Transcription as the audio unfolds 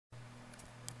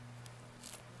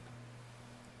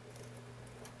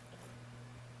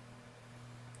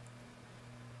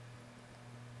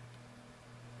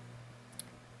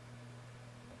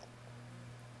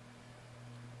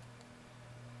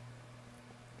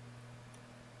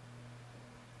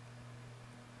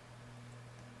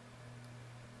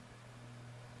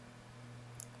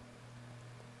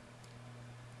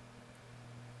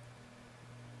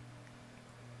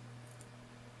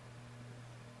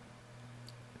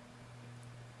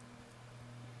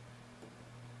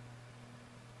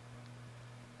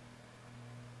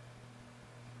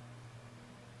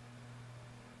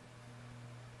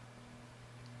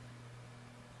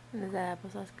Is that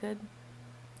applesauce good?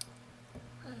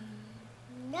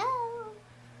 No.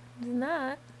 It's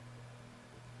not.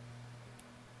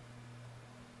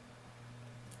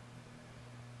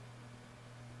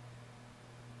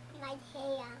 My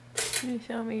hair. Can you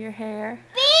show me your hair?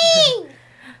 Bing!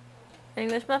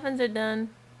 English muffins are done.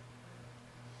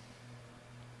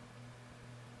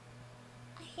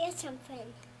 I hear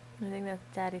something. I think that's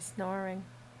Daddy snoring.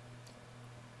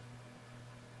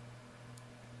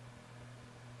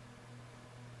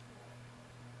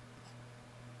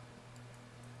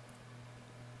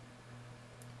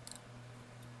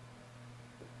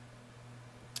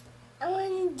 I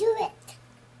want to do it.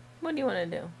 What do you want to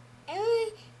do? I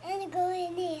want to go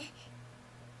in there.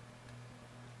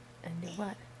 And do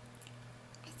what?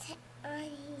 I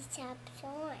want to stop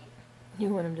snoring. You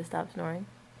want him to stop snoring?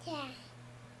 Yeah.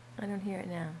 I don't hear it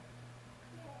now.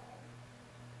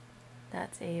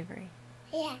 That's Avery.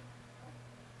 Yeah.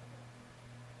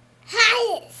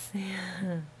 Highest.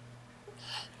 Yeah.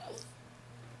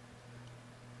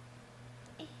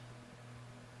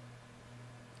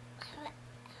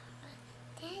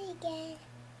 Daddy again.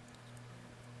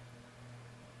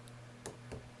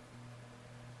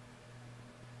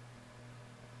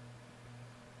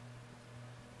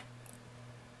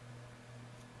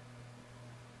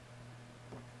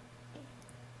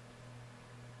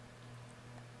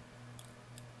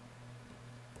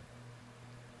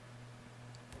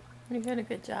 You did a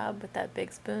good job with that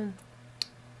big spoon.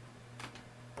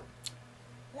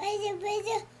 Where's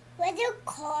the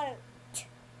cart?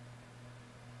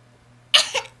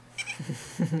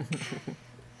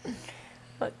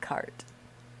 What cart?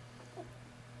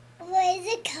 Where's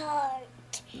the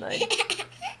cart? Like,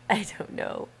 I don't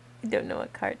know. I don't know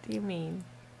what cart do you mean.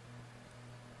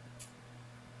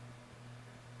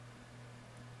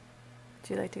 Would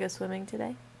you like to go swimming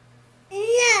today?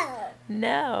 No.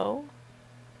 No.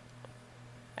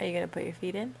 Are you going to put your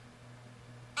feet in?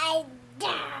 I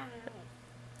don't.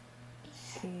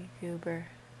 You goober.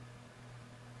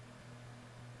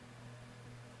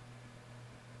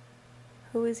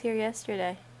 Who was here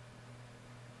yesterday?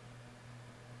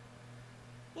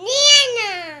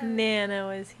 Nana. Nana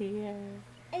was here.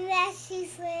 And that she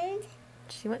swims.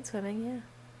 She went swimming,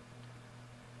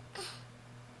 yeah.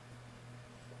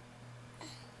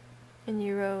 And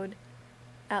you rode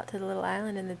out to the little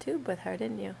island in the tube with her,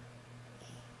 didn't you?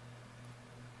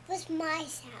 With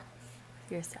myself.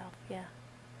 With yourself, yeah.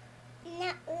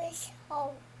 Not with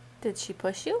her. Did she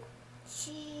push you?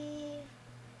 She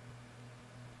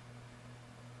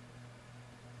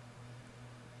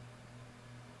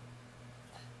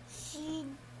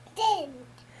didn't.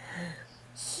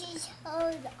 She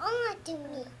held on to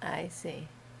me. I see.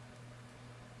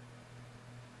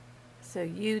 So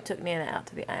you took Nana out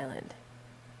to the island.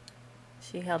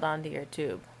 She held on to your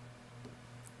tube,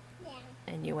 Yeah.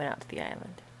 and you went out to the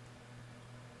island.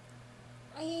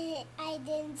 I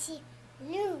didn't see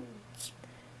loons.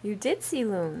 You did see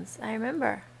loons. I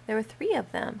remember. There were 3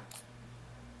 of them.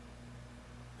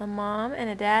 A mom and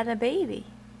a dad and a baby.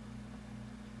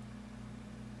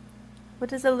 What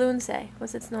does a loon say?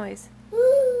 What's its noise?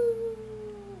 Woo!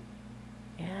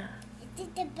 Yeah.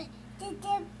 Did the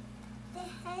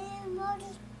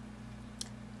animals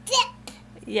dip?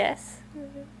 Yes.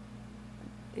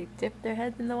 They dip their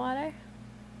heads in the water.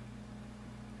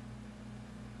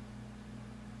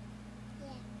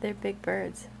 Yeah. They're big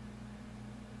birds.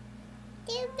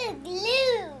 They're big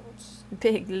loons.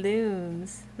 Big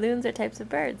loons. Loons are types of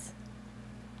birds.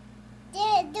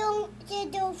 They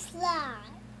don't fly.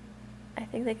 I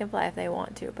think they can fly if they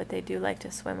want to, but they do like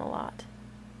to swim a lot.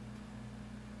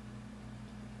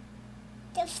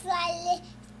 They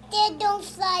don't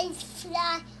fly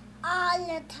all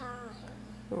the time.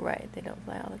 Right, they don't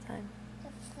fly all the time. They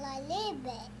fly a little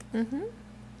bit. Mm-hmm.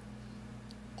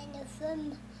 And they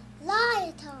swim a lot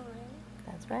of time.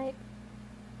 That's right.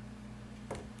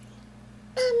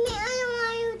 Mommy, I don't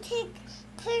want you to take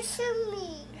picture of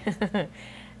me.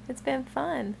 It's been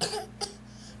fun. I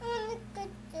want to go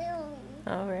down.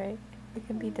 All right. We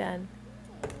can be done.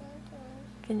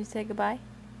 Can you say goodbye?